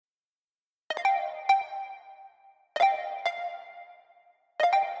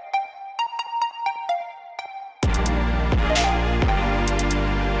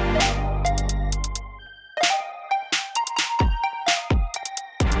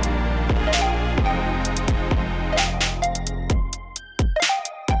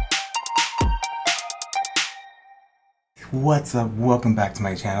What's up? Welcome back to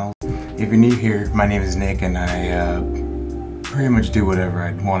my channel. If you're new here, my name is Nick and I pretty much do whatever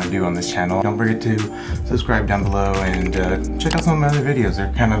I want to do on this channel. Don't forget to subscribe down below and check out some of my other videos.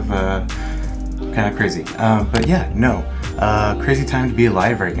 They're kind of crazy. But yeah, no. Crazy time to be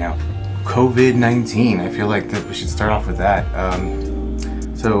alive right now. COVID-19. I feel like that we should start off with that.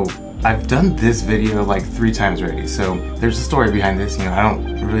 So I've done this video like 3 times already. So there's a story behind this. You know, I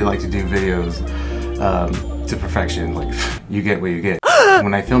don't really like to do videos to perfection. Like, you get what you get.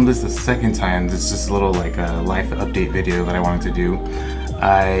 When I filmed this the second time, it's just a little like a life update video that I wanted to do.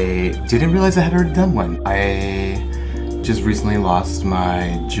 I didn't realize I had already done one. I just recently lost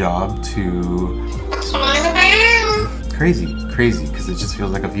my job to crazy, because it just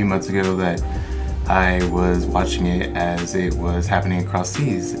feels like a few months ago that I was watching it as it was happening across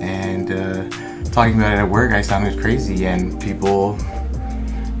seas, and talking about it at work, I sounded crazy, and people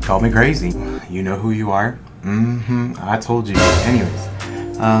called me crazy. You know who you are? I told you. Anyways,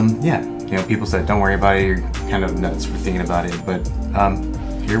 yeah, you know, people said, don't worry about it, you're kind of nuts for thinking about it, but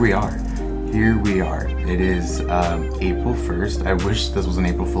here we are. It is April 1st. I wish this was an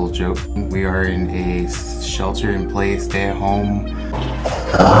April Fool's joke. We are in a shelter-in-place, stay-at-home.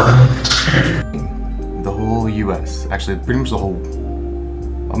 The whole US, actually pretty much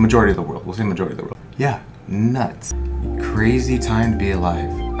a majority of the world. We'll say majority of the world. Yeah, nuts. Crazy time to be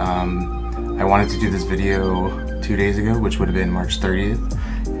alive. I wanted to do this video 2 days ago, which would have been March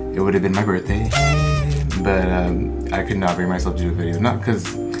 30th. It would have been my birthday, but I could not bring myself to do a video. Not because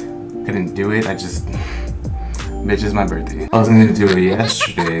I couldn't do it, bitch, it's my birthday. I was gonna do it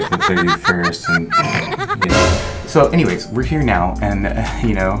yesterday, the 31st, and yeah. So anyways, we're here now, and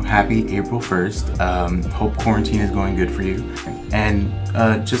you know, happy April 1st. Hope quarantine is going good for you. And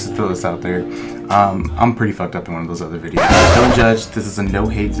just to throw this out there, I'm pretty fucked up in one of those other videos. Don't judge, this is a no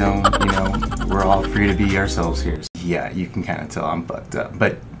hate zone, you know, we're all free to be ourselves here. Yeah, you can kind of tell I'm fucked up,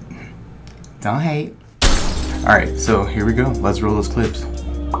 but don't hate. Alright, so here we go, let's roll those clips.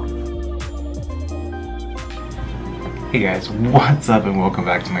 Hey guys, what's up and welcome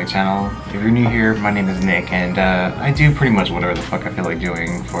back to my channel. If you're new here, my name is Nick, and I do pretty much whatever the fuck I feel like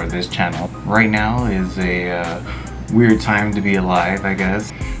doing for this channel. Right now is a weird time to be alive, I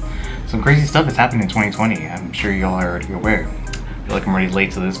guess. Some crazy stuff has happened in 2020. I'm sure y'all are already aware. I feel like I'm already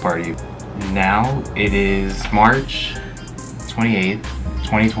late to this party. Now it is March 28th,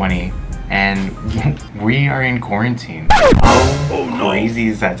 2020, and we are in quarantine. How crazy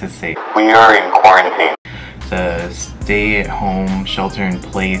is that to say? We are in quarantine. The stay-at-home,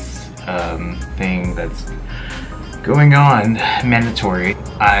 shelter-in-place thing that's going on, mandatory.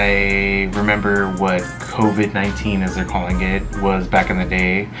 I remember what COVID-19, as they're calling it, was back in the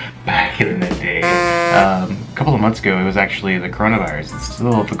day. A couple of months ago, it was actually the coronavirus. It's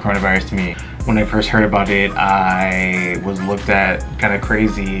still the coronavirus to me. When I first heard about it, I was looked at kind of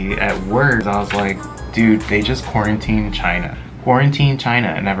crazy at work. I was like, dude, they just quarantined China. Quarantine China,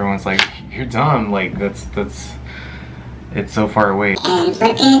 and everyone's like, you're dumb, like that's it's so far away. And look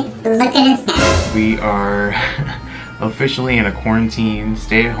at us now. We are officially in a quarantine,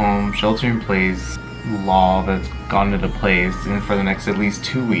 stay at home, shelter in place law that's gone into place, and for the next at least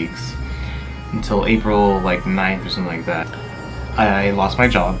 2 weeks until April like 9th or something like that. I lost my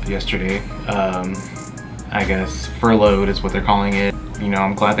job yesterday. I guess furloughed is what they're calling it. You know,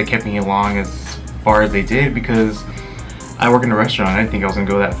 I'm glad they kept me along as far as they did, because I work in a restaurant. I didn't think I was gonna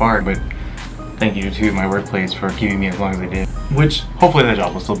go that far, but thank you to my workplace for keeping me as long as they did. Which, hopefully that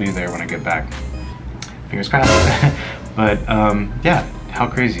job will still be there when I get back. Fingers crossed. But, yeah, how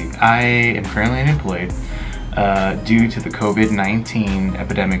crazy. I am currently unemployed due to the COVID-19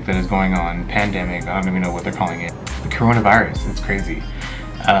 epidemic that is going on. Pandemic, I don't even know what they're calling it. The coronavirus, it's crazy.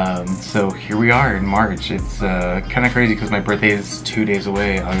 So here we are in March. It's kind of crazy because my birthday is 2 days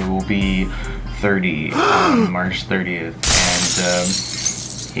away. I will be 30 on March 30th,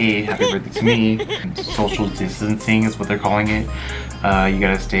 and hey, happy birthday to me. Social distancing is what they're calling it. You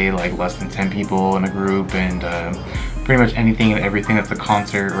gotta stay like less than 10 people in a group, and pretty much anything and everything that's a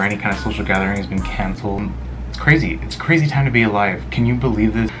concert or any kind of social gathering has been canceled. It's crazy. It's a crazy time to be alive. Can you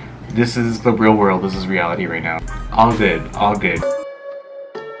believe this? This is the real world. This is reality right now. All good, all good.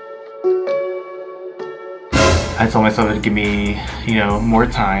 I told myself it'd give me, you know, more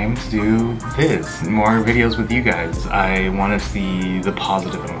time to do this, more videos with you guys. I want to see the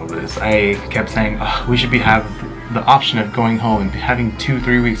positive in all this. I kept saying, oh, we should have the option of going home and having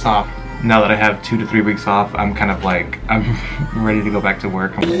 2-3 weeks off. Now that I have 2 to 3 weeks off, I'm kind of like, I'm ready to go back to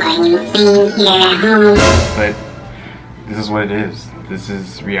work. But this is what it is. This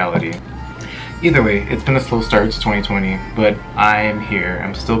is reality. Either way, it's been a slow start to 2020, but I am here.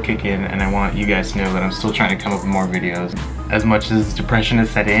 I'm still kicking, and I want you guys to know that I'm still trying to come up with more videos. As much as depression has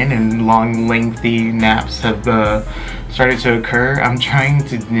set in and long, lengthy naps have started to occur, I'm trying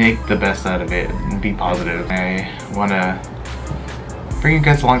to make the best out of it and be positive. I want to bring you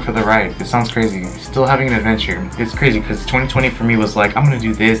guys along for the ride. It sounds crazy. Still having an adventure. It's crazy because 2020 for me was like, I'm gonna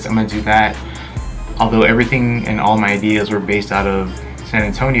do this, I'm gonna do that. Although everything and all my ideas were based out of San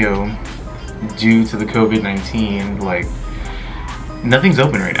Antonio, due to the COVID-19, like, nothing's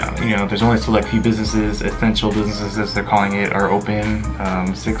open right now. You know, there's only select few businesses, essential businesses as they're calling it, are open.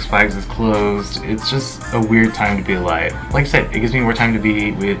 Six Flags is closed. It's just a weird time to be alive. Like I said, it gives me more time to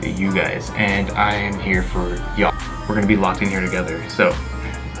be with you guys, and I am here for y'all. We're gonna be locked in here together. So,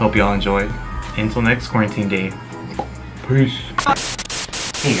 hope y'all enjoy. Until next quarantine day. Peace.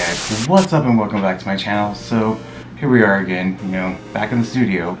 Hey guys, what's up and welcome back to my channel. So, here we are again, you know, back in the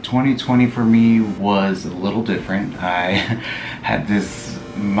studio. 2020 for me was a little different. I had this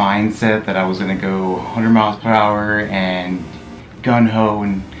mindset that I was gonna go 100 miles per hour and gun-ho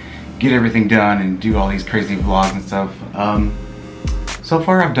and get everything done and do all these crazy vlogs and stuff. So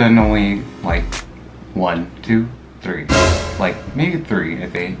far I've done only like 1, 2, 3. Like maybe 3, I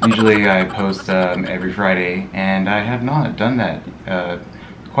think. Usually I post every Friday, and I have not done that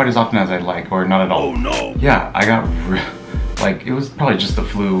quite as often as I'd like, or not at all. Oh no! Yeah, I got like, it was probably just the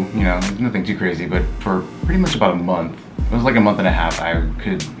flu, you know, nothing too crazy, but for pretty much about a month, it was like a month and a half, I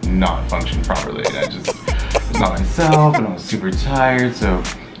could not function properly. I just was not myself, and I was super tired, so,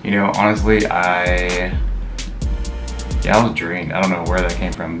 you know, honestly, I was drained. I don't know where that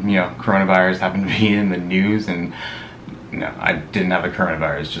came from. You know, coronavirus happened to be in the news, and no, I didn't have the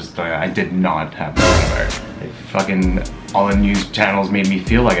coronavirus, just I did not have the coronavirus. Fucking all the news channels made me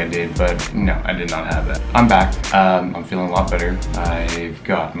feel like I did, but no, I did not have that. I'm back. I'm feeling a lot better. I've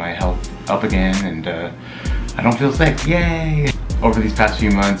got my health up again, and I don't feel sick. Yay! Over these past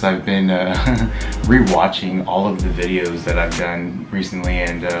few months, I've been re-watching all of the videos that I've done recently,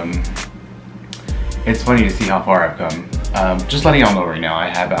 and it's funny to see how far I've come. Just letting y'all know right now, I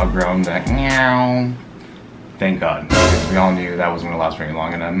have outgrown that meow. Thank God, because we all knew that wasn't going to last very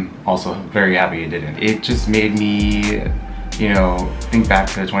long, and I'm also very happy it didn't. It just made me, you know, think back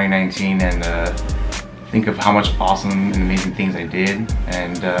to 2019 and think of how much awesome and amazing things I did,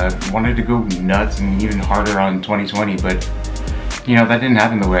 and wanted to go nuts and even harder on 2020, but, you know, that didn't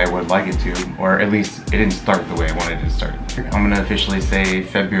happen the way I would like it to, or at least it didn't start the way I wanted it to start. I'm going to officially say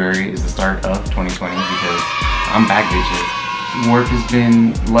February is the start of 2020 because I'm back, bitches. Work has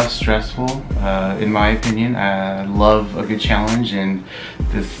been less stressful, in my opinion. I love a good challenge, and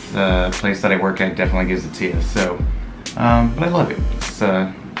this place that I work at definitely gives it to you. So, but I love it. It's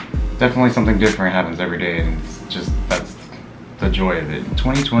definitely something different happens every day, and it's just, that's the joy of it.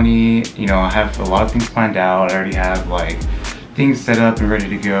 2020, you know, I have a lot of things planned out. I already have like things set up and ready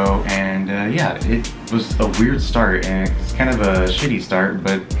to go, and yeah, it was a weird start, and it's kind of a shitty start,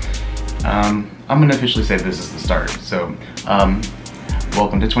 but I'm gonna officially say this is the start. So,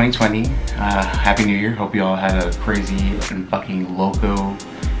 welcome to 2020. Happy New Year. Hope you all had a crazy and fucking loco,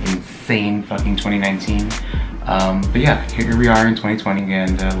 insane fucking 2019. But yeah, here we are in 2020,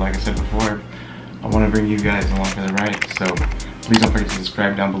 and like I said before, I want to bring you guys along for the ride. So please don't forget to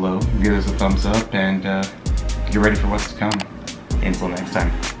subscribe down below, give us a thumbs up, and get ready for what's to come. Until next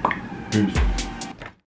time. Peace.